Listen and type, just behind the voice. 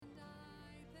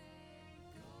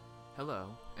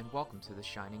Hello, and welcome to The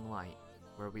Shining Light,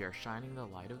 where we are shining the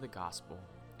light of the gospel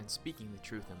and speaking the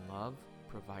truth in love,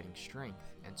 providing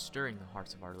strength, and stirring the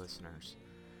hearts of our listeners.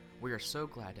 We are so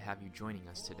glad to have you joining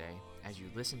us today as you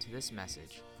listen to this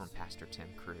message from Pastor Tim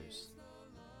Cruz.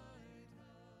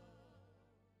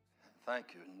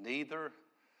 Thank you. Neither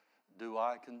do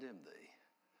I condemn thee.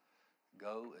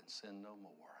 Go and sin no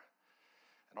more.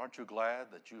 And aren't you glad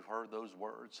that you've heard those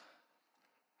words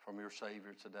from your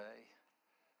Savior today?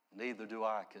 Neither do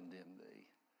I condemn thee.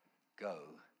 Go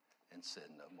and sin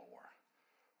no more.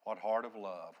 What heart of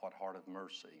love, what heart of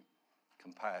mercy,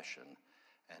 compassion,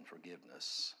 and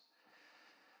forgiveness.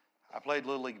 I played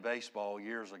Little League Baseball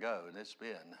years ago, and it's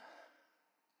been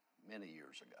many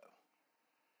years ago.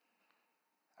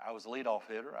 I was a leadoff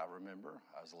hitter, I remember.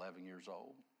 I was 11 years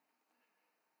old.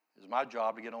 It was my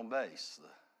job to get on base, the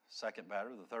second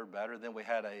batter, the third batter. Then we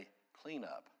had a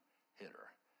cleanup hitter.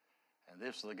 And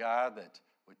this is the guy that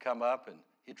would come up and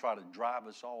he'd try to drive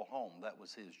us all home. That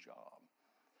was his job.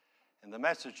 And the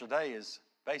message today is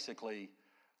basically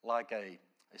like a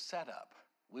setup.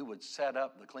 We would set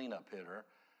up the cleanup hitter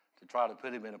to try to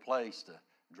put him in a place to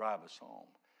drive us home.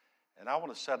 And I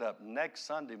want to set up next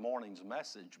Sunday morning's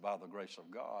message by the grace of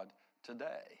God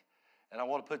today. And I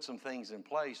want to put some things in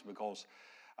place because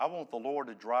I want the Lord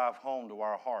to drive home to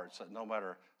our hearts that no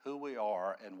matter who we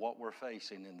are and what we're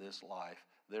facing in this life,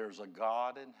 there's a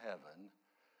God in heaven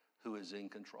who is in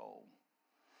control.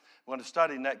 We're going to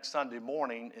study next Sunday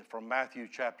morning from Matthew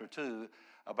chapter 2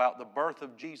 about the birth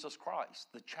of Jesus Christ,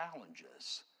 the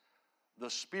challenges, the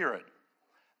spirit,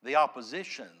 the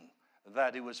opposition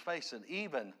that he was facing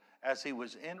even as he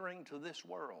was entering to this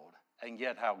world, and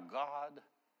yet how God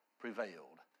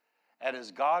prevailed. And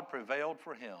as God prevailed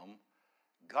for him,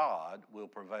 God will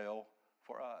prevail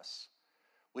for us.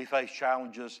 We face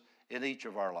challenges in each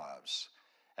of our lives.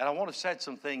 And I want to set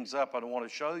some things up, and I want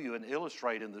to show you and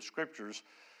illustrate in the scriptures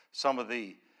some of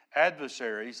the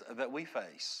adversaries that we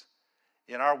face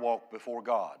in our walk before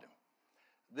God.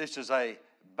 This is a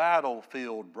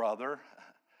battlefield, brother,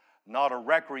 not a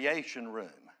recreation room.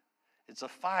 It's a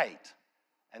fight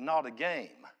and not a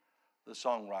game, the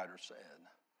songwriter said.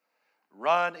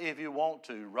 Run if you want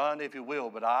to, run if you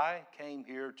will, but I came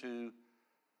here to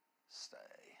stay.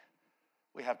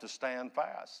 We have to stand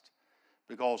fast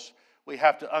because we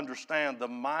have to understand the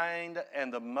mind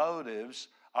and the motives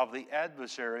of the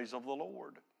adversaries of the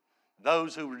Lord,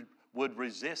 those who would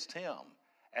resist him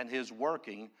and his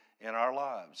working in our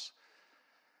lives.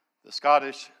 The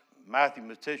Scottish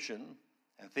mathematician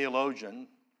and theologian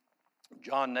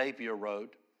John Napier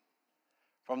wrote,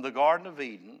 "From the Garden of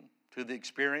Eden to the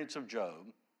experience of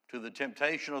Job, to the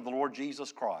temptation of the Lord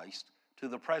Jesus Christ, to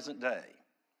the present day,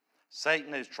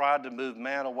 Satan has tried to move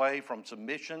man away from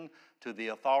submission to the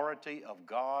authority of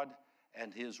God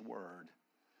and his word.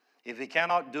 If he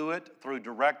cannot do it through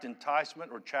direct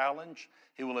enticement or challenge,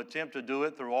 he will attempt to do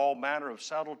it through all manner of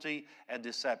subtlety and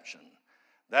deception.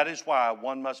 That is why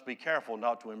one must be careful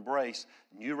not to embrace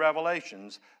new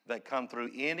revelations that come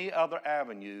through any other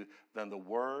avenue than the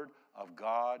Word of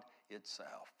God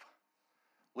itself."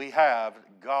 We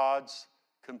have God's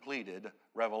completed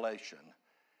revelation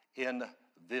in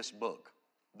this book,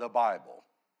 the Bible,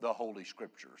 the Holy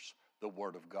Scriptures, the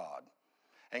Word of God.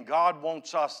 And God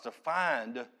wants us to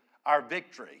find our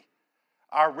victory,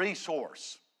 our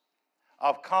resource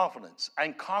of confidence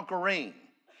and conquering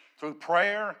through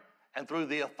prayer and through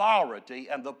the authority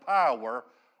and the power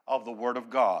of the Word of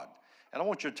God. And I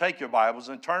want you to take your Bibles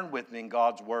and turn with me in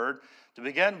God's Word to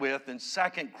begin with in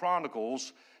 2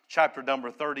 Chronicles chapter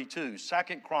number 32.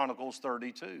 2 Chronicles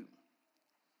 32.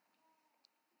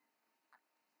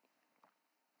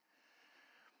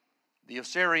 The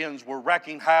Assyrians were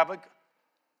wreaking havoc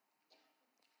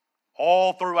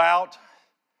all throughout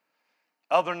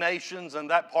other nations in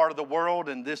that part of the world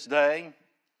in this day.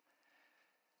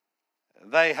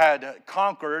 They had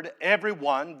conquered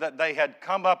everyone that they had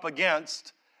come up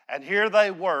against, and here they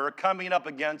were coming up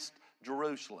against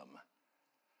Jerusalem,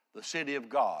 the city of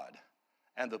God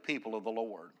and the people of the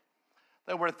Lord.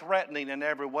 They were threatening in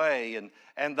every way,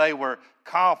 and they were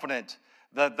confident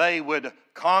that they would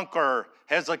conquer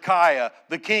Hezekiah,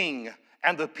 the king,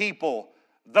 and the people.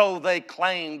 Though they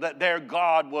claimed that their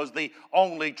God was the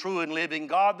only true and living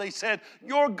God, they said,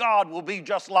 "Your God will be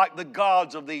just like the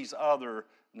gods of these other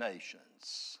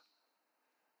nations."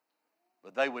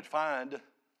 But they would find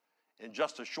in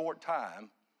just a short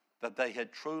time that they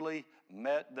had truly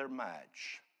met their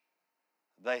match.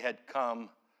 They had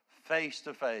come face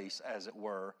to face, as it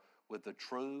were, with the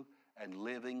true and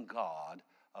living God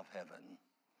of heaven.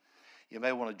 You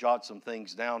may want to jot some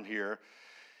things down here.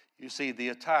 You see the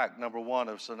attack, number one,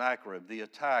 of Sennacherib, the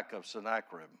attack of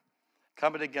Sennacherib.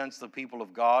 coming against the people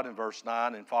of God in verse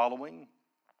 9 and following.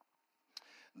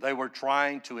 They were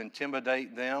trying to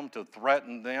intimidate them, to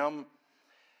threaten them,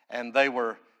 and they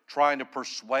were trying to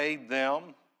persuade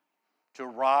them to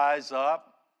rise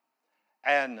up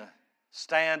and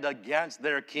stand against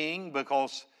their king,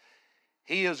 because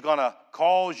he is going to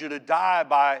cause you to die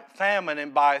by famine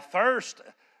and by thirst,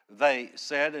 they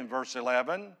said in verse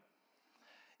 11.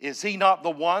 Is he not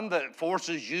the one that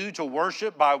forces you to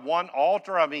worship by one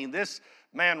altar? I mean, this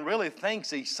man really thinks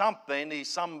he's something,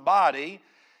 he's somebody.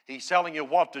 He's telling you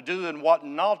what to do and what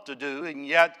not to do, and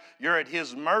yet you're at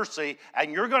his mercy,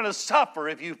 and you're going to suffer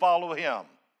if you follow him.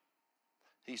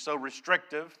 He's so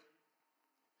restrictive.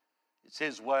 It's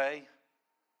his way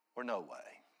or no way.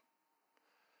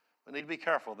 We need to be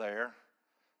careful there,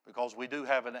 because we do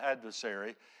have an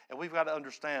adversary, and we've got to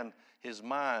understand his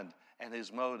mind and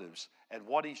his motives and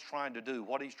what he's trying to do,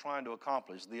 what he's trying to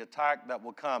accomplish, the attack that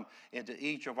will come into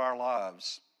each of our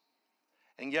lives,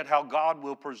 and yet how God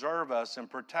will preserve us and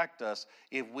protect us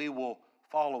if we will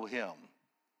follow him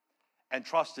and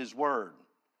trust his word.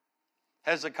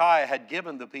 Hezekiah had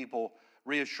given the people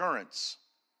reassurance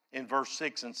in verse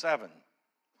 6 and 7.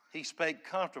 He spake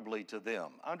comfortably to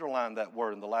them. Underline that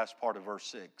word in the last part of verse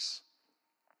 6.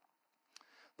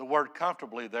 The word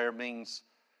comfortably there means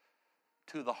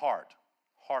to the heart,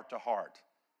 heart to heart.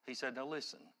 He said, now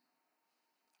listen,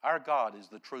 our God is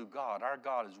the true God. Our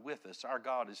God is with us. Our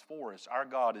God is for us. Our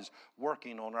God is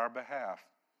working on our behalf.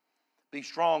 Be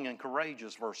strong and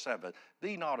courageous, verse 7.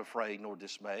 Be not afraid nor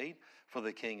dismayed for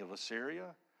the king of Assyria,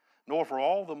 nor for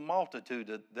all the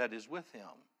multitude that is with him.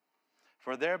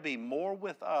 For there be more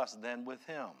with us than with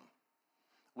him.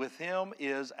 With him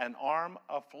is an arm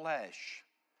of flesh,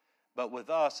 but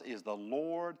with us is the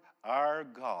Lord our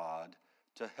God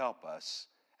to help us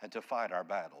and to fight our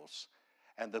battles.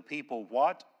 And the people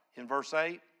what? In verse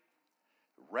 8,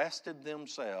 rested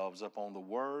themselves upon the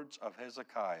words of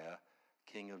Hezekiah,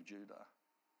 king of Judah.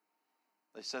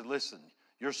 They said, listen,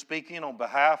 you're speaking on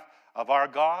behalf of our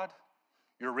God.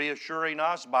 You're reassuring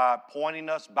us by pointing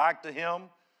us back to him,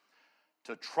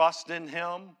 to trust in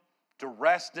him, to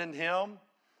rest in him,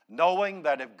 knowing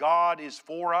that if God is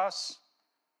for us,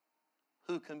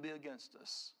 who can be against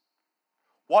us?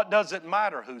 What does it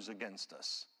matter who's against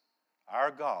us?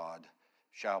 Our God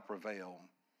shall prevail.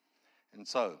 And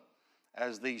so,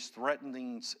 as these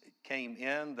threatenings came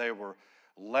in, there were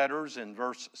letters in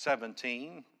verse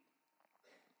 17.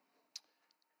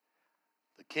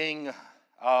 The king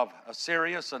of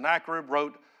Assyria, Sennacherib,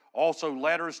 wrote also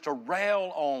letters to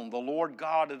rail on the Lord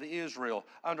God of Israel.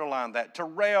 Underline that, to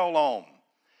rail on.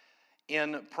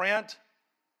 In print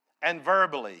and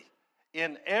verbally,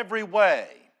 in every way,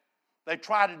 they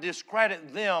try to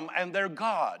discredit them and their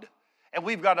God. And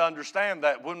we've got to understand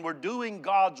that when we're doing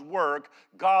God's work,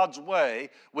 God's way,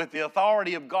 with the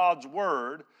authority of God's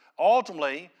word,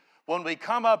 ultimately, when we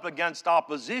come up against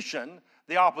opposition,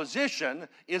 the opposition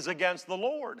is against the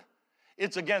Lord.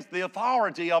 It's against the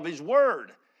authority of his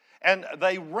word. And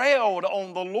they railed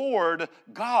on the Lord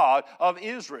God of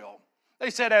Israel. They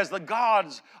said, as the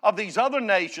gods of these other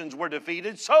nations were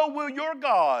defeated, so will your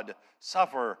God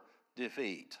suffer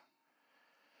defeat.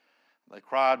 They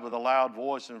cried with a loud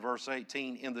voice in verse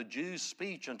 18, in the Jews'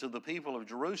 speech unto the people of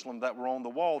Jerusalem that were on the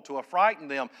wall, to affrighten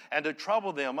them and to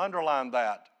trouble them. Underline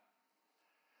that.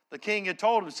 The king had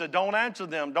told him, said, don't answer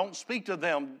them, don't speak to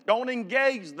them, don't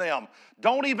engage them,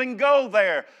 don't even go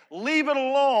there. Leave it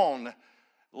alone.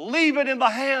 Leave it in the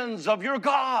hands of your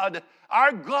God.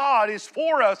 Our God is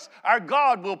for us. Our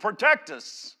God will protect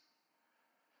us.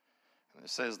 And it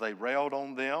says they railed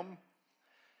on them,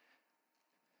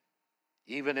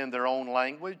 even in their own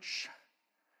language.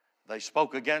 They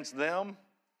spoke against them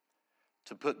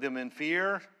to put them in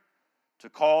fear, to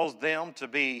cause them to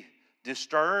be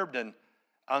disturbed and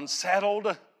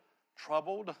unsettled,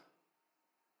 troubled.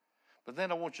 But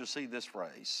then I want you to see this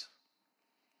phrase,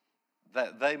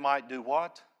 that they might do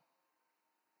what?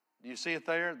 Do you see it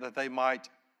there? That they might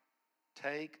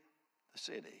take the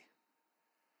city.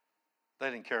 They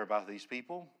didn't care about these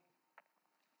people.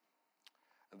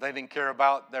 They didn't care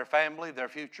about their family, their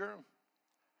future.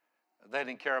 They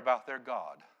didn't care about their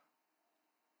God.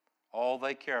 All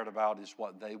they cared about is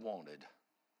what they wanted.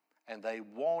 And they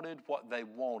wanted what they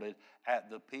wanted at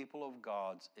the people of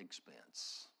God's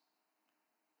expense.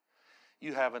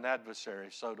 You have an adversary,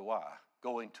 so do I,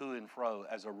 going to and fro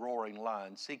as a roaring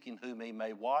lion, seeking whom he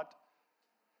may what?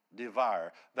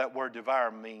 Devour. That word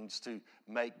devour means to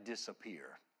make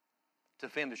disappear, to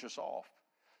finish us off,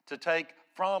 to take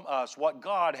from us what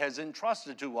God has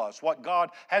entrusted to us, what God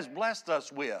has blessed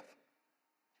us with.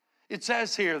 It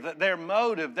says here that their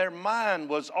motive, their mind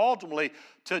was ultimately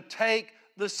to take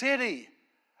the city.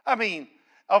 I mean,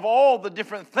 of all the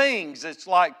different things, it's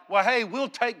like, well, hey, we'll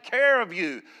take care of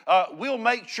you. We'll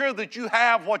make sure that you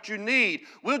have what you need.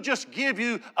 We'll just give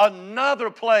you another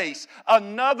place,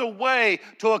 another way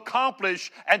to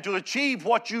accomplish and to achieve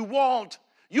what you want.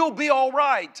 You'll be all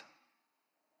right.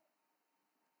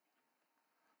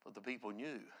 But the people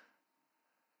knew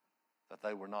that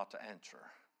they were not to answer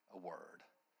a word.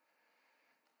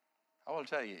 I want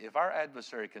to tell you, if our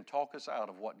adversary can talk us out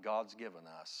of what God's given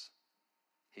us,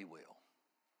 he will.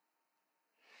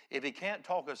 If he can't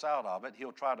talk us out of it,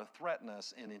 he'll try to threaten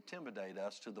us and intimidate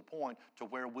us to the point to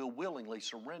where we'll willingly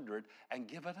surrender it and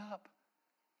give it up.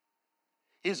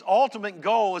 His ultimate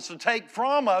goal is to take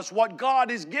from us what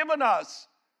God has given us.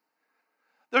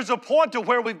 There's a point to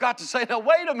where we've got to say, now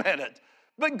wait a minute,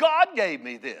 but God gave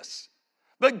me this.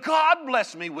 But God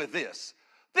blessed me with this.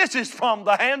 This is from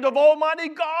the hand of Almighty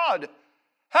God.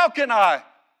 How can I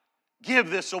give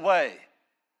this away?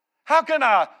 How can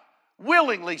I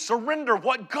willingly surrender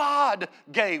what God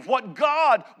gave, what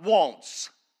God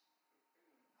wants?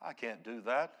 I can't do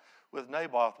that. With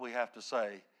Naboth, we have to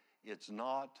say, it's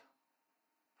not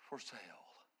for sale.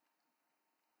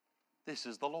 This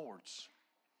is the Lord's.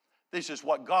 This is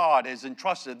what God has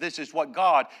entrusted. This is what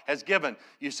God has given.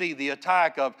 You see the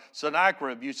attack of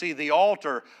Sennacherib. You see the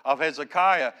altar of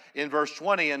Hezekiah in verse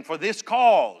 20. And for this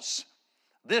cause,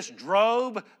 this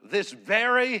drove, this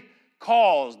very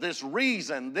cause, this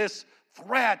reason, this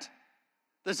threat,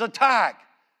 this attack,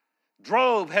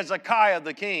 drove Hezekiah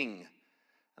the king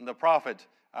and the prophet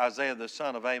Isaiah the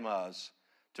son of Amoz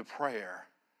to prayer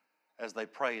as they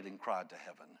prayed and cried to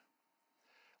heaven.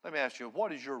 Let me ask you,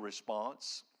 what is your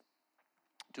response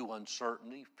to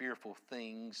uncertainty, fearful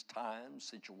things, times,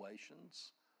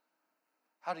 situations?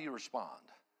 How do you respond?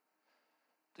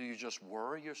 Do you just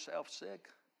worry yourself sick?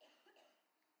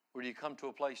 Or do you come to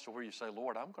a place to where you say,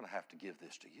 Lord, I'm going to have to give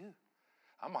this to you.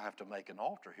 I'm going to have to make an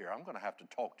altar here. I'm going to have to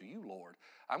talk to you, Lord.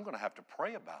 I'm going to have to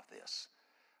pray about this.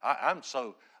 I'm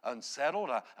so unsettled.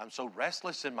 I'm so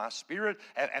restless in my spirit.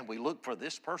 And we look for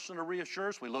this person to reassure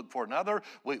us. We look for another.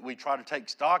 We try to take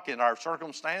stock in our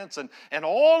circumstance and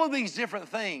all of these different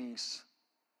things.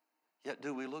 Yet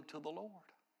do we look to the Lord?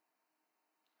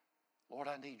 Lord,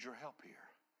 I need your help here.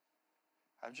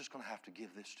 I'm just going to have to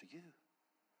give this to you.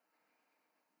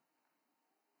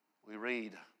 We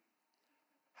read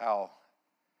how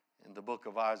in the book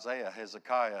of Isaiah,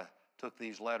 Hezekiah took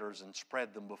these letters and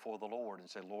spread them before the Lord and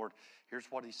said, Lord, here's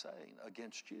what he's saying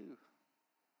against you.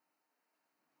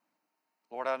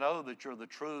 Lord, I know that you're the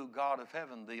true God of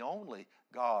heaven, the only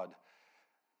God.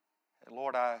 And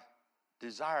Lord, I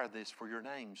desire this for your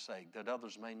name's sake, that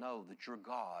others may know that you're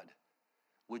God.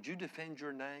 Would you defend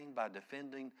your name by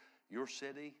defending your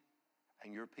city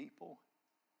and your people?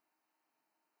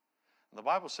 And the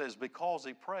Bible says, because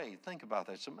he prayed. Think about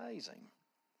that. It's amazing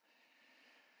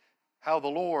how the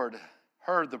Lord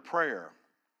heard the prayer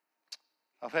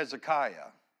of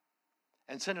Hezekiah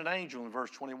and sent an angel in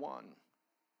verse 21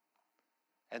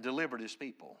 and delivered his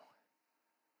people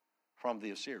from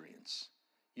the Assyrians.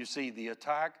 You see the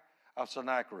attack of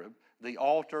Sennacherib, the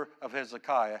altar of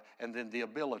Hezekiah, and then the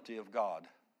ability of God.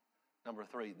 Number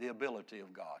 3, the ability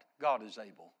of God. God is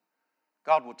able.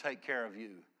 God will take care of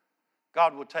you.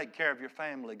 God will take care of your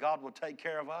family. God will take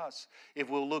care of us if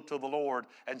we'll look to the Lord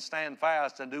and stand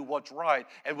fast and do what's right,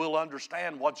 and we'll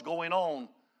understand what's going on.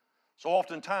 So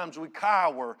oftentimes we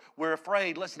cower. We're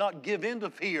afraid. Let's not give in to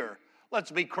fear.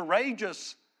 Let's be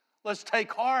courageous. Let's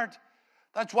take heart.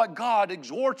 That's what God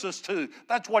exhorts us to.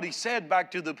 That's what he said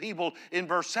back to the people in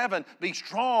verse 7. Be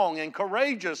strong and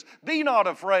courageous. Be not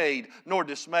afraid nor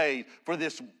dismayed for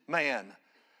this man.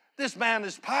 This man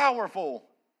is powerful.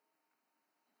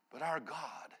 But our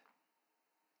God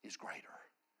is greater.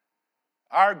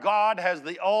 Our God has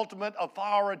the ultimate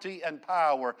authority and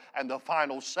power and the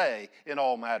final say in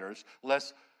all matters.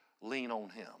 Let's lean on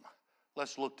him.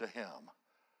 Let's look to him.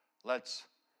 Let's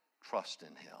trust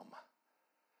in him.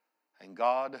 And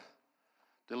God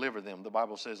delivered them. The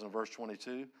Bible says in verse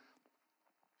 22,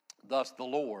 thus the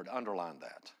Lord, underline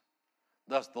that,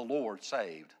 thus the Lord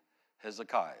saved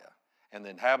Hezekiah and the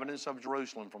inhabitants of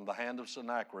Jerusalem from the hand of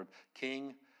Sennacherib,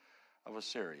 king of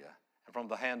Assyria, and from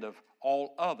the hand of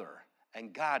all other,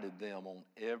 and guided them on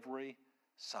every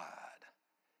side.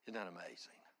 Isn't that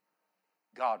amazing?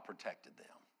 God protected them.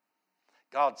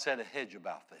 God set a hedge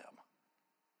about them.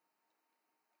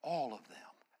 All of them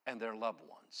and their loved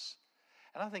ones.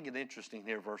 And I think it's interesting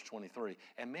here, verse 23.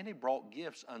 And many brought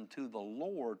gifts unto the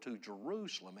Lord to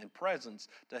Jerusalem, and presents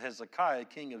to Hezekiah,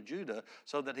 king of Judah,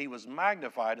 so that he was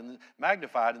magnified in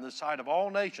the sight of all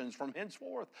nations from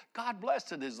henceforth. God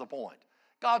blessed it is the point.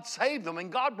 God saved them,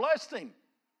 and God blessed him.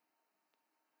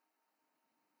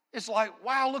 It's like,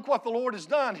 wow, look what the Lord has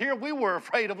done. Here we were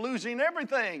afraid of losing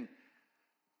everything.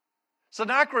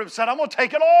 Sennacherib said, I'm going to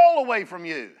take it all away from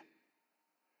you.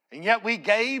 And yet we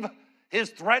gave his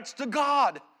threats to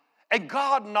God. And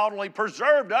God not only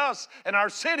preserved us and our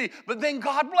city, but then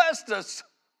God blessed us.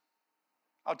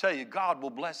 I'll tell you, God will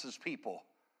bless his people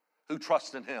who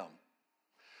trust in him,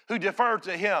 who defer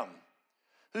to him,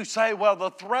 who say, well,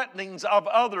 the threatenings of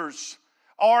others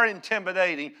are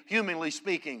intimidating, humanly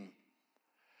speaking.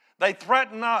 They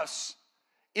threaten us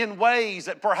in ways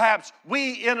that perhaps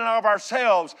we in and of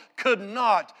ourselves could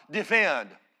not defend.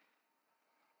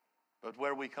 But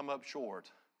where we come up short,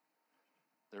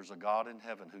 there's a God in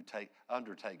heaven who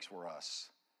undertakes for us.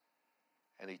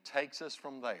 And he takes us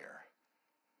from there,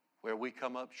 where we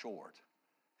come up short,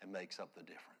 and makes up the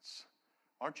difference.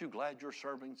 Aren't you glad you're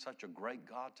serving such a great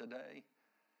God today?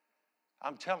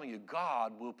 I'm telling you,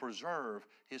 God will preserve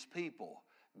his people.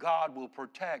 God will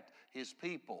protect his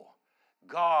people.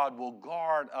 God will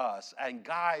guard us and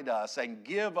guide us and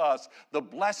give us the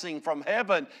blessing from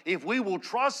heaven if we will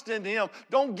trust in him.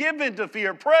 Don't give in to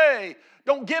fear. Pray.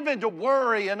 Don't give in to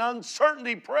worry and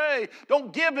uncertainty. Pray.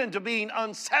 Don't give in to being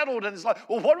unsettled. And it's like,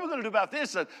 well, what are we going to do about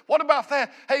this? And what about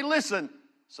that? Hey, listen.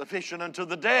 Sufficient unto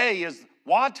the day is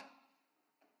what?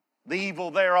 The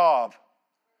evil thereof.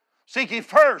 Seek ye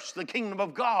first the kingdom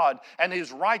of God and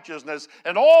his righteousness,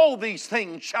 and all these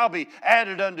things shall be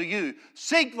added unto you.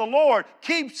 Seek the Lord.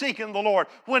 Keep seeking the Lord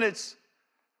when it's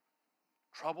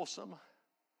troublesome,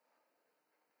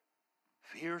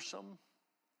 fearsome,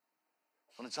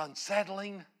 when it's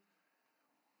unsettling,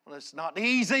 when it's not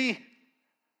easy,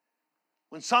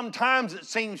 when sometimes it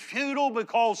seems futile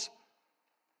because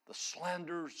the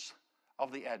slanders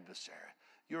of the adversary.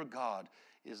 Your God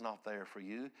is not there for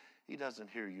you. He doesn't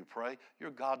hear you pray.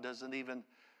 Your God doesn't even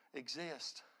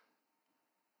exist.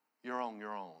 You're on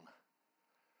your own.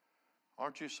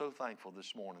 Aren't you so thankful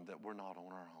this morning that we're not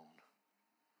on our own?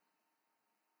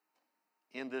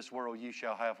 In this world you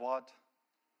shall have what?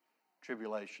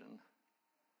 Tribulation.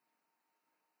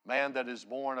 Man that is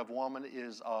born of woman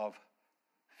is of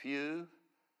few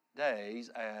days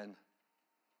and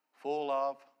full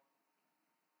of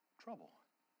trouble.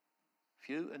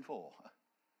 Few and full.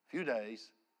 Few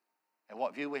days. And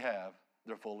what few we have,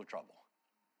 they're full of trouble.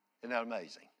 Isn't that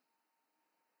amazing?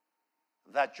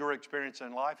 That's your experience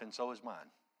in life, and so is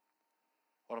mine.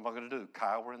 What am I going to do?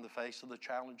 Cower in the face of the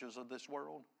challenges of this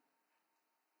world?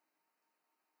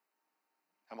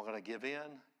 Am I going to give in?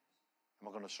 Am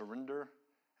I going to surrender?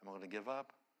 Am I going to give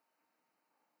up?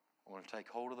 I'm going to take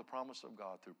hold of the promise of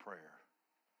God through prayer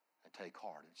and take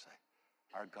heart and say,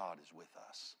 our God is with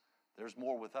us. There's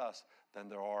more with us than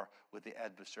there are with the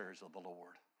adversaries of the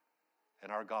Lord.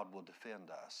 And our God will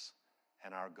defend us,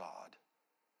 and our God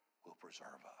will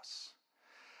preserve us.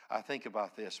 I think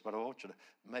about this, but I want you to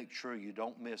make sure you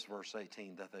don't miss verse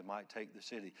 18, that they might take the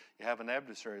city. You have an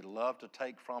adversary love to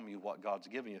take from you what God's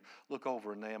given you. Look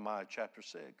over in Nehemiah chapter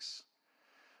 6.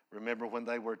 Remember when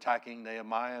they were attacking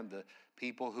Nehemiah and the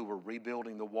people who were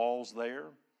rebuilding the walls there?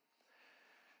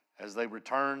 As they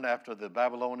returned after the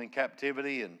Babylonian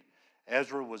captivity, and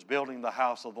Ezra was building the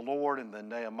house of the Lord, and then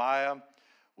Nehemiah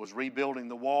was rebuilding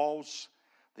the walls.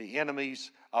 The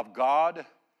enemies of God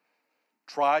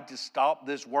tried to stop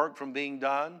this work from being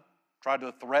done, tried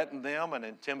to threaten them and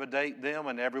intimidate them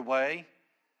in every way.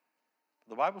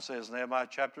 The Bible says in Nehemiah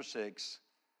chapter 6,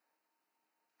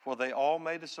 for they all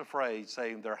made us afraid,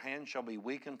 saying, their hands shall be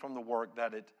weakened from the work,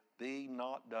 that it be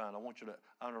not done. I want you to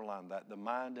underline that, the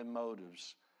mind and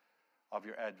motives of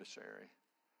your adversary.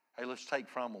 Hey, let's take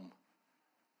from them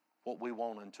what we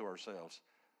want into ourselves.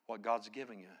 What God's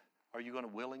giving you. Are you going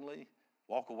to willingly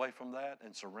walk away from that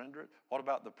and surrender it? What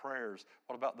about the prayers?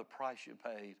 What about the price you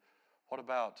paid? What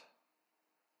about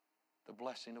the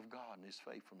blessing of God and his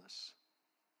faithfulness?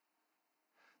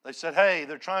 They said, hey,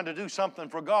 they're trying to do something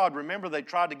for God. Remember, they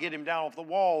tried to get him down off the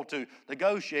wall to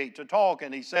negotiate, to talk,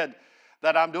 and he said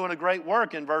that I'm doing a great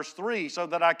work in verse 3, so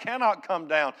that I cannot come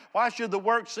down. Why should the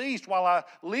work cease while I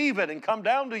leave it and come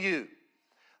down to you?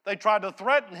 They tried to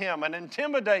threaten him and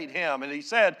intimidate him. And he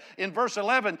said in verse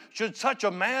 11, should such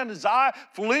a man as I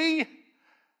flee?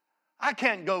 I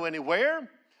can't go anywhere.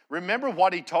 Remember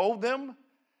what he told them?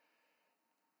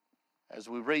 As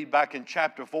we read back in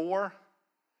chapter 4,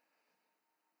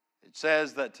 it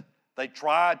says that they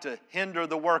tried to hinder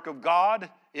the work of God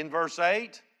in verse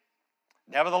 8.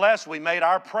 Nevertheless, we made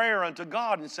our prayer unto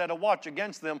God and set a watch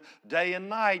against them day and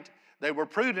night. They were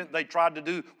prudent. They tried to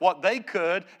do what they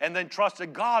could and then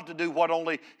trusted God to do what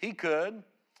only he could.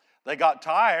 They got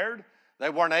tired. They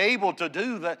weren't able to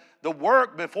do the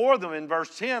work before them in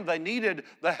verse 10. They needed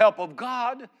the help of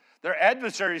God. Their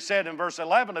adversary said in verse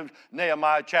 11 of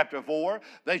Nehemiah chapter 4,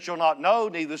 they shall not know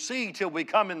neither see till we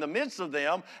come in the midst of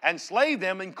them and slay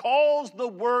them and cause the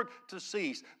work to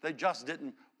cease. They just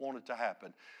didn't want it to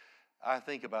happen. I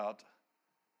think about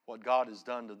what God has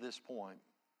done to this point,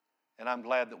 and I'm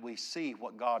glad that we see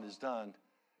what God has done,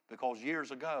 because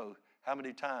years ago, how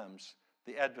many times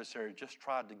the adversary just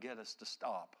tried to get us to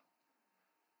stop.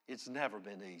 It's never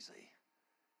been easy.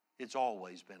 It's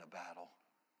always been a battle.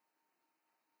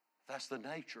 That's the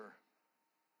nature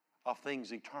of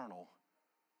things eternal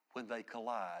when they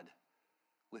collide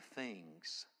with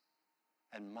things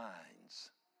and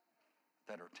minds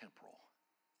that are temporal.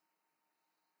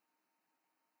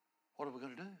 What are we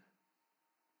going to do?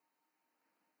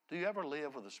 Do you ever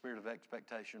live with a spirit of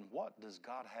expectation? What does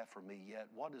God have for me yet?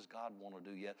 What does God want to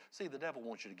do yet? See, the devil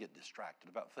wants you to get distracted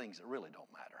about things that really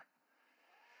don't matter.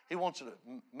 He wants you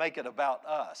to make it about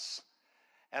us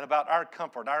and about our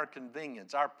comfort, our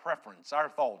convenience, our preference, our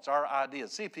thoughts, our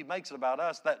ideas. See, if he makes it about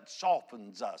us, that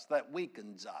softens us, that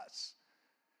weakens us.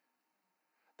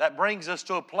 That brings us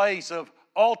to a place of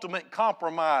ultimate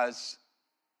compromise,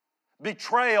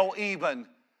 betrayal even,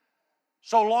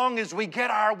 so long as we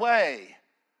get our way,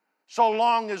 so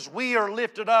long as we are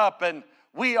lifted up and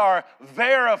we are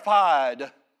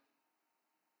verified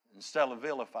instead of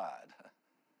vilified.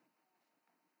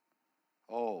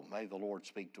 Oh, may the Lord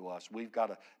speak to us. We've got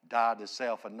to die to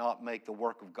self and not make the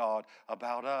work of God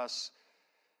about us.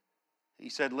 He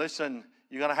said, listen,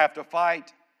 you're going to have to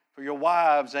fight for your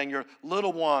wives and your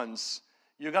little ones.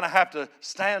 You're going to have to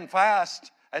stand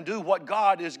fast and do what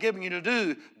God is giving you to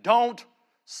do. Don't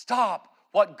stop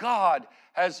what God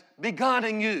has begun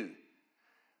in you.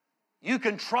 You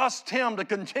can trust Him to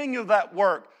continue that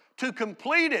work, to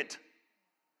complete it,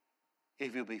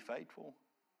 if you'll be faithful.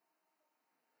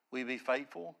 Will you be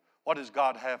faithful? What does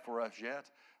God have for us yet?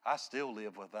 I still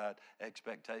live with that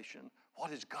expectation.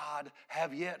 What does God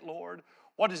have yet, Lord?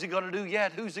 What is He going to do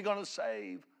yet? Who's He going to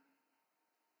save?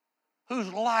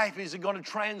 Whose life is He going to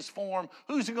transform?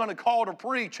 Who's He going to call to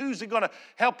preach? Who's He going to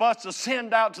help us to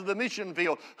send out to the mission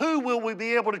field? Who will we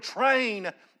be able to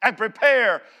train and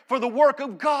prepare for the work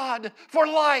of God, for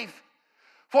life?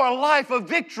 For a life of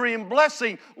victory and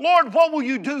blessing. Lord, what will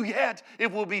you do yet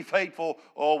if we'll be faithful?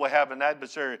 Oh, we have an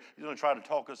adversary. He's going to try to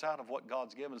talk us out of what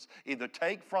God's given us. Either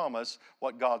take from us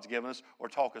what God's given us or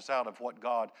talk us out of what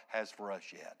God has for us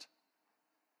yet.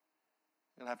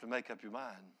 You're going to have to make up your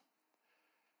mind.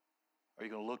 Are you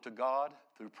going to look to God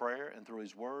through prayer and through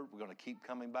His Word? We're going to keep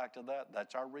coming back to that.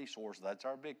 That's our resource. That's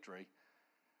our victory.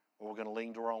 Or we're going to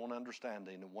lean to our own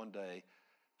understanding and one day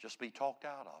just be talked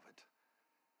out of it.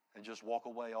 And just walk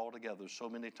away altogether so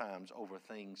many times over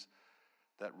things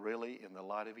that really, in the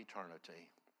light of eternity,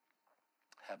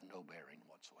 have no bearing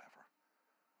whatsoever.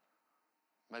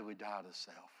 May we die to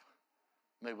self.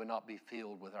 May we not be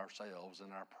filled with ourselves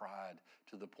and our pride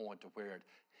to the point to where it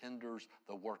hinders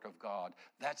the work of God.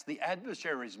 That's the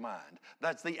adversary's mind.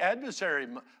 That's the adversary,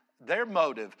 their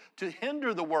motive, to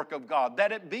hinder the work of God,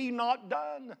 that it be not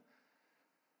done.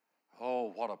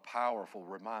 Oh, what a powerful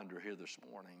reminder here this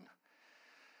morning.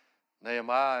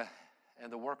 Nehemiah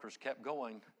and the workers kept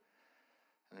going.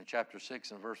 And in chapter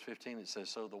 6 and verse 15 it says,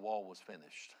 so the wall was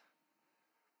finished.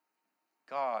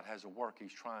 God has a work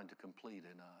He's trying to complete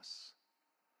in us.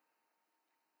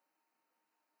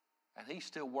 And He's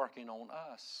still working on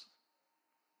us,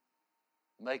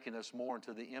 making us more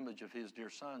into the image of His dear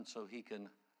Son so He can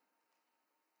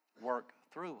work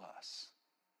through us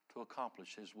to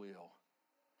accomplish His will.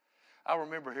 I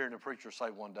remember hearing a preacher say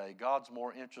one day, God's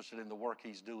more interested in the work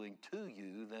He's doing to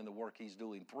you than the work He's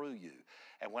doing through you.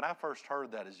 And when I first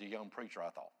heard that as a young preacher,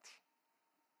 I thought,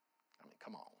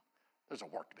 come on, there's a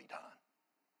work to be done.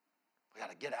 We got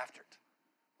to get after it.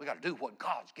 We got to do what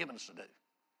God's given us to do.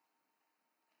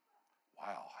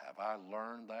 Wow, have I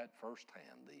learned that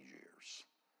firsthand these years.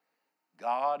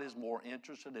 God is more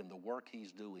interested in the work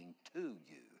He's doing to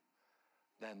you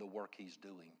than the work He's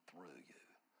doing through you.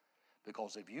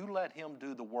 Because if you let Him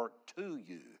do the work to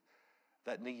you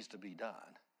that needs to be done,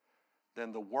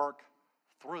 then the work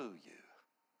through you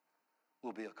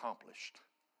will be accomplished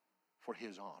for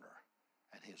His honor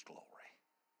and His glory.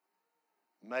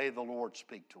 May the Lord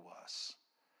speak to us.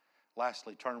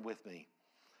 Lastly, turn with me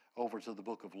over to the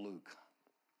book of Luke.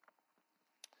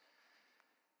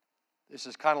 This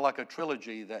is kind of like a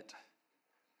trilogy that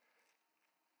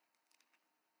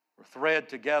were thread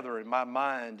together in my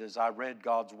mind as I read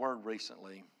God's Word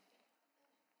recently.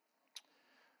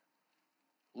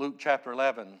 Luke chapter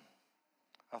 11,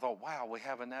 I thought, wow, we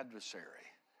have an adversary.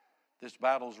 This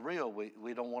battle's real.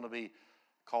 We don't want to be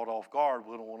caught off guard.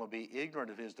 We don't want to be ignorant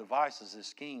of his devices, his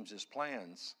schemes, his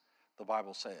plans, the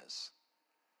Bible says.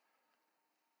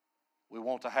 We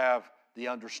want to have the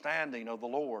understanding of the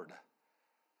Lord.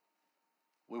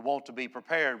 We want to be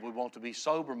prepared. We want to be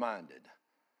sober-minded.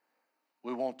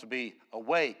 We want to be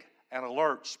awake and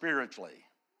alert spiritually.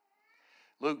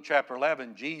 Luke chapter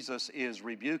 11, Jesus is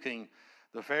rebuking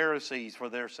the Pharisees for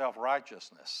their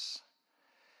self-righteousness.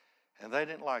 And they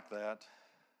didn't like that.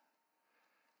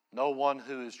 No one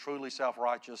who is truly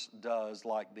self-righteous does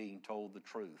like being told the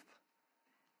truth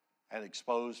and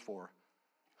exposed for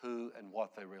who and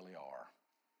what they really are.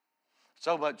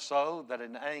 So much so that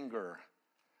in anger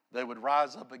they would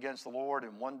rise up against the Lord,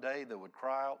 and one day they would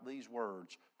cry out these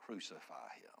words,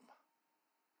 "Crucify him."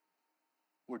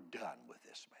 We're done with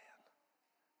this man.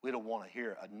 We don't want to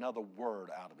hear another word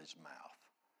out of his mouth.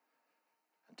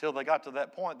 Until they got to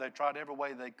that point, they tried every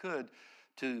way they could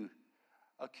to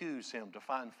accuse him, to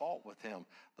find fault with him.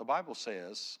 The Bible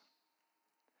says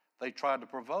they tried to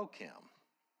provoke him,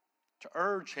 to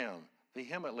urge him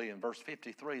vehemently in verse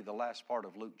 53, the last part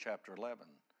of Luke chapter 11.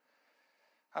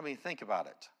 I mean, think about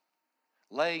it.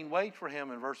 Laying wait for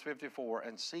him in verse 54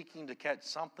 and seeking to catch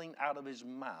something out of his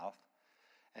mouth,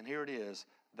 and here it is,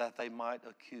 that they might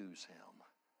accuse him.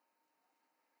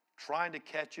 Trying to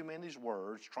catch him in his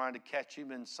words, trying to catch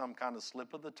him in some kind of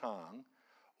slip of the tongue,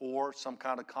 or some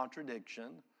kind of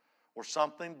contradiction, or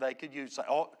something they could use.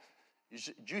 Oh,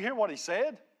 did you hear what he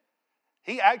said?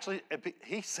 He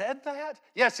said that?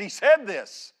 Yes, he said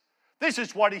this. This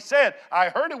is what he said. I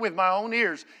heard it with my own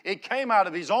ears. It came out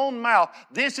of his own mouth.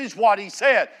 This is what he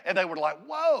said. And they were like,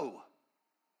 whoa.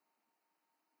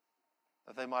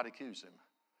 That they might accuse him.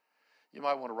 You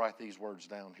might want to write these words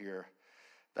down here.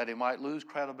 That he might lose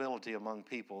credibility among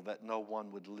people, that no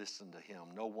one would listen to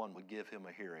him. No one would give him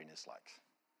a hearing. It's like,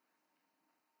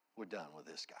 we're done with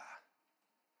this guy.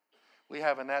 We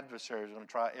have an adversary who's going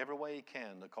to try every way he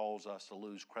can to cause us to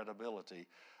lose credibility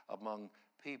among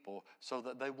people so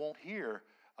that they won't hear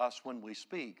us when we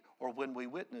speak or when we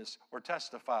witness or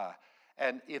testify.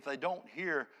 And if they don't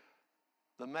hear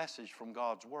the message from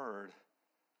God's word,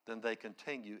 then they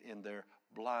continue in their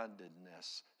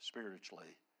blindedness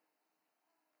spiritually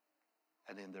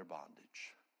and in their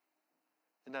bondage.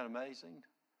 Isn't that amazing?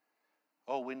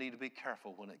 Oh, we need to be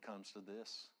careful when it comes to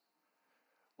this.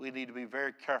 We need to be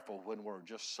very careful when we're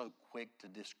just so quick to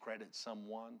discredit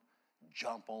someone,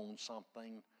 jump on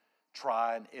something,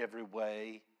 try in every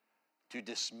way to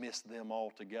dismiss them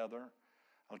altogether.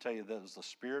 I'll tell you, that was the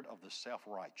spirit of the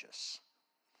self-righteous.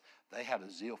 They had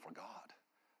a zeal for God.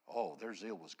 Oh, their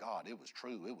zeal was God. It was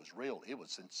true. It was real. It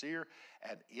was sincere.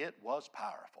 And it was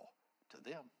powerful to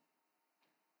them.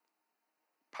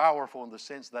 Powerful in the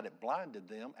sense that it blinded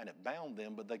them and it bound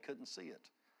them, but they couldn't see it.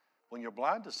 When you're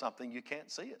blind to something, you can't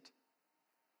see it.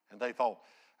 And they thought,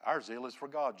 our zeal is for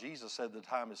God. Jesus said the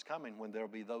time is coming when there will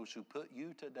be those who put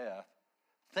you to death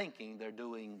thinking they're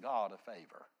doing God a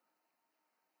favor.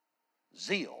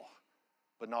 Zeal,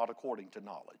 but not according to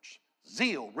knowledge.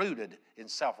 Zeal rooted in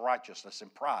self-righteousness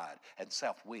and pride and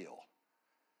self-will.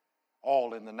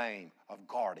 All in the name of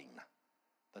guarding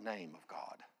the name of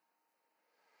God.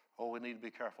 Oh, we need to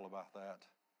be careful about that.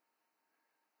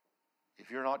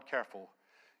 If you're not careful,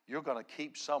 you're going to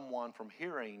keep someone from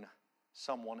hearing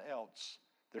someone else,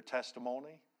 their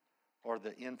testimony or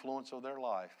the influence of their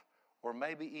life, or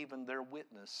maybe even their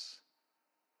witness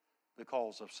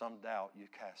because of some doubt you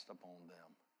cast upon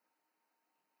them.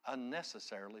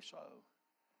 Unnecessarily so.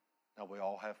 Now, we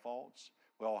all have faults.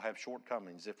 We all have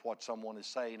shortcomings. If what someone is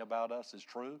saying about us is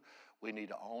true, we need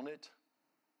to own it,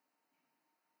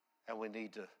 and we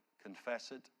need to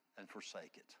confess it and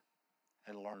forsake it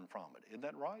and learn from it. Isn't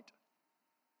that right?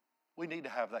 We need to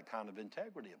have that kind of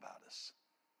integrity about us.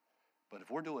 But if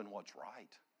we're doing what's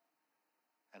right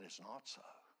and it's not so,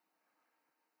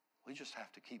 we just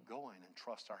have to keep going and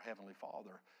trust our Heavenly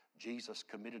Father. Jesus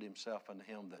committed himself unto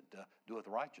him that doeth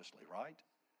righteously, right?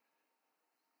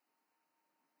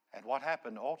 And what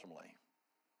happened ultimately?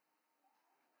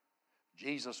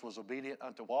 Jesus was obedient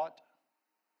unto what?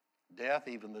 Death,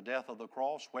 even the death of the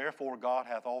cross. Wherefore God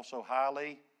hath also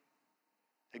highly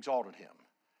exalted him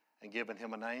and given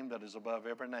him a name that is above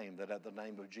every name, that at the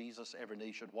name of Jesus every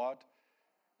knee should what?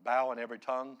 Bow, and every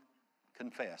tongue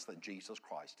confess that Jesus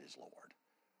Christ is Lord,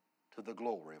 to the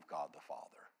glory of God the Father.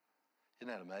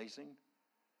 Isn't that amazing?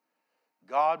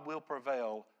 God will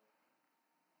prevail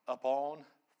upon,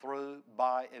 through,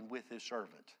 by, and with his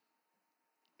servant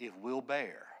if we'll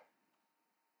bear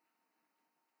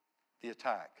the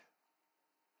attack,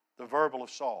 the verbal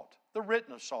assault, the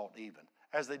written assault even,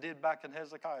 as they did back in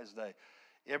Hezekiah's day.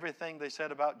 Everything they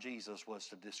said about Jesus was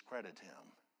to discredit him.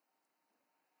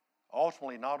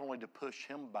 Ultimately, not only to push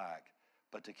him back,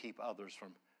 but to keep others from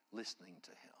listening to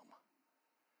him.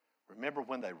 Remember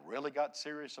when they really got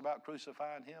serious about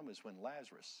crucifying him is when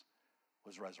Lazarus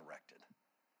was resurrected.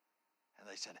 And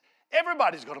they said,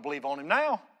 everybody's going to believe on him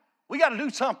now. We got to do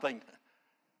something.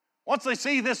 Once they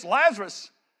see this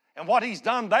Lazarus and what he's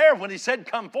done there when he said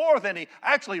come forth and he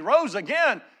actually rose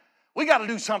again, we got to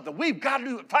do something. We've got to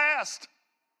do it fast.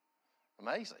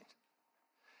 Amazing.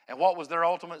 And what was their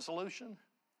ultimate solution?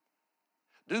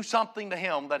 Do something to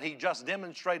him that he just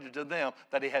demonstrated to them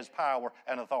that he has power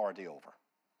and authority over.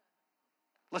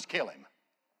 Let's kill him.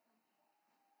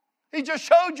 He just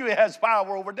showed you he has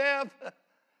power over death.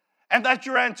 And that's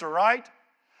your answer, right?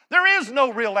 There is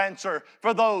no real answer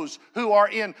for those who are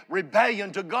in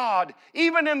rebellion to God.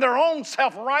 Even in their own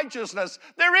self-righteousness,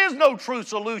 there is no true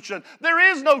solution. There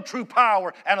is no true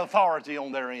power and authority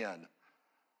on their end.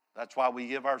 That's why we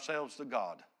give ourselves to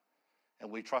God and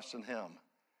we trust in him.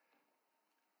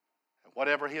 And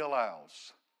whatever he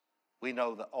allows, we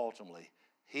know that ultimately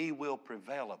he will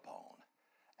prevail upon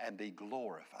and be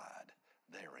glorified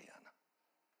therein.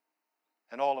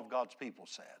 And all of God's people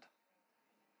said,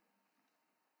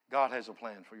 God has a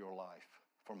plan for your life,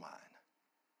 for mine.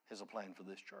 He has a plan for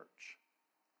this church.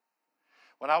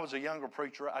 When I was a younger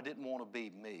preacher, I didn't want to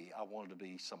be me. I wanted to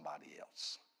be somebody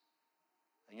else.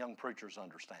 And young preachers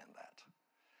understand that.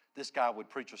 This guy would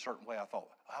preach a certain way. I thought,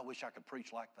 I wish I could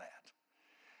preach like that.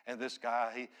 And this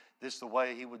guy, this is the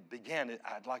way he would begin it.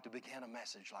 I'd like to begin a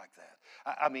message like that.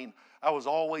 I was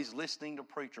always listening to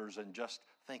preachers and just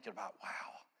thinking about,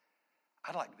 wow,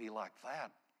 I'd like to be like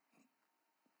that.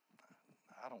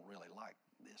 I don't really like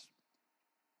this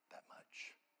that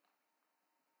much.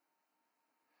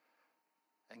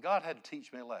 And God had to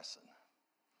teach me a lesson.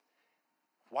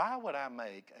 Why would I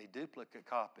make a duplicate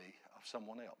copy of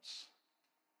someone else?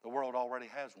 The world already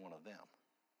has one of them.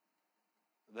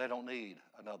 They don't need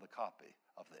another copy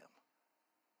of them.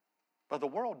 But the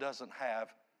world doesn't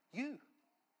have you.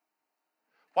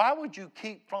 Why would you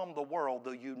keep from the world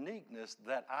the uniqueness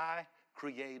that I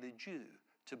created you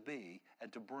to be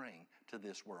and to bring to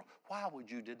this world? Why would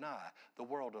you deny the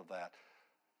world of that,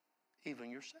 even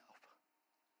yourself?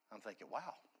 I'm thinking,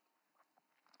 wow.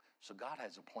 So God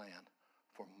has a plan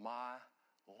for my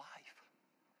life.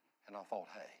 And I thought,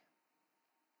 hey,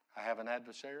 I have an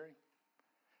adversary.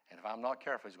 And if I'm not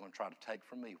careful, he's going to try to take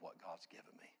from me what God's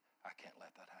given me. I can't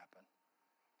let that happen.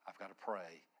 I've got to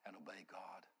pray and obey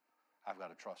God. I've got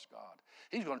to trust God.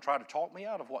 He's going to try to talk me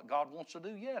out of what God wants to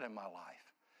do yet in my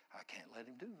life. I can't let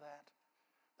him do that.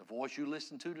 The voice you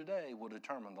listen to today will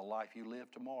determine the life you live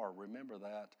tomorrow. Remember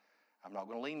that. I'm not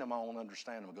going to lean on my own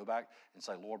understanding. I'm going to go back and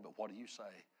say, Lord, but what do you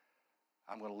say?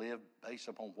 I'm going to live based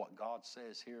upon what God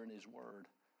says here in his word.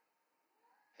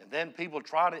 And then people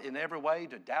try to, in every way,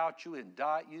 to doubt you,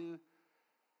 indict you,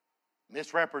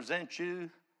 misrepresent you,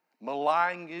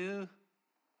 malign you,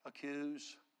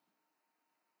 accuse,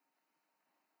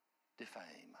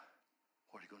 defame.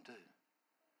 What are you going to do?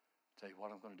 Tell you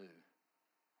what I'm going to do.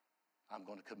 I'm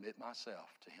going to commit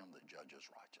myself to him that judges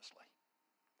righteously.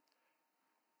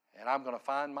 And I'm going to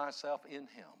find myself in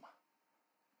him,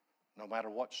 no matter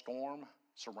what storm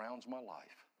surrounds my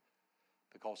life,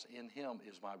 because in him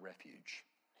is my refuge.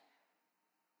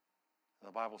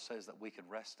 The Bible says that we can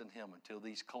rest in him until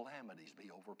these calamities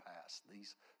be overpassed,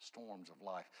 these storms of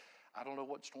life. I don't know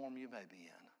what storm you may be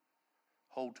in.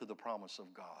 Hold to the promise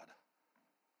of God.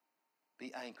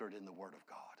 Be anchored in the word of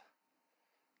God.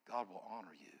 God will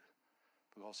honor you.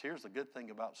 Because here's the good thing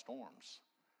about storms.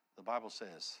 The Bible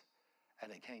says,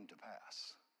 and it came to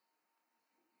pass.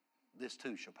 This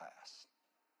too shall pass.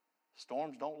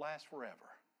 Storms don't last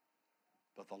forever.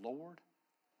 But the Lord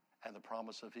and the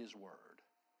promise of his word,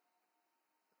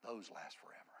 those last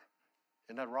forever.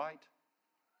 Isn't that right?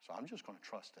 So I'm just going to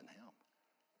trust in him.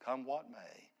 Come what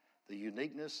may. The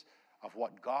uniqueness of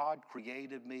what God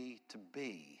created me to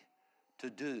be, to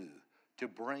do, to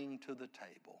bring to the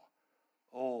table.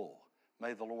 Oh,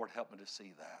 may the Lord help me to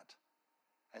see that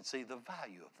and see the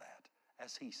value of that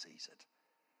as he sees it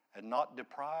and not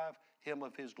deprive him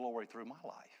of his glory through my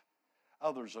life.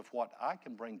 Others of what I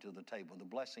can bring to the table, the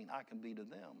blessing I can be to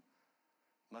them,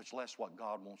 much less what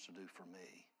God wants to do for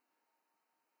me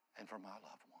and for my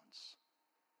loved ones.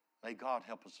 May God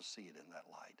help us to see it in that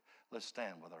light. Let's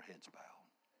stand with our heads bowed.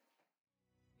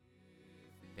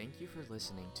 Thank you for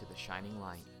listening to The Shining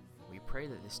Light. We pray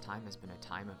that this time has been a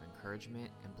time of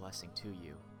encouragement and blessing to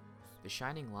you. The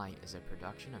Shining Light is a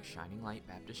production of Shining Light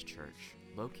Baptist Church,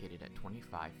 located at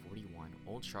 2541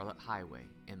 Old Charlotte Highway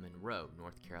in Monroe,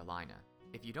 North Carolina.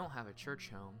 If you don't have a church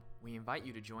home, we invite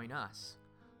you to join us.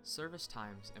 Service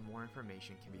times and more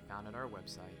information can be found at our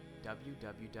website,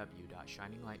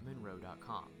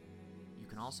 www.shininglightmonroe.com. You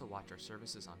can also watch our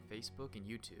services on Facebook and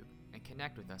YouTube and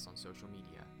connect with us on social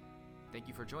media. Thank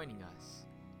you for joining us,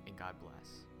 and God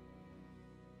bless.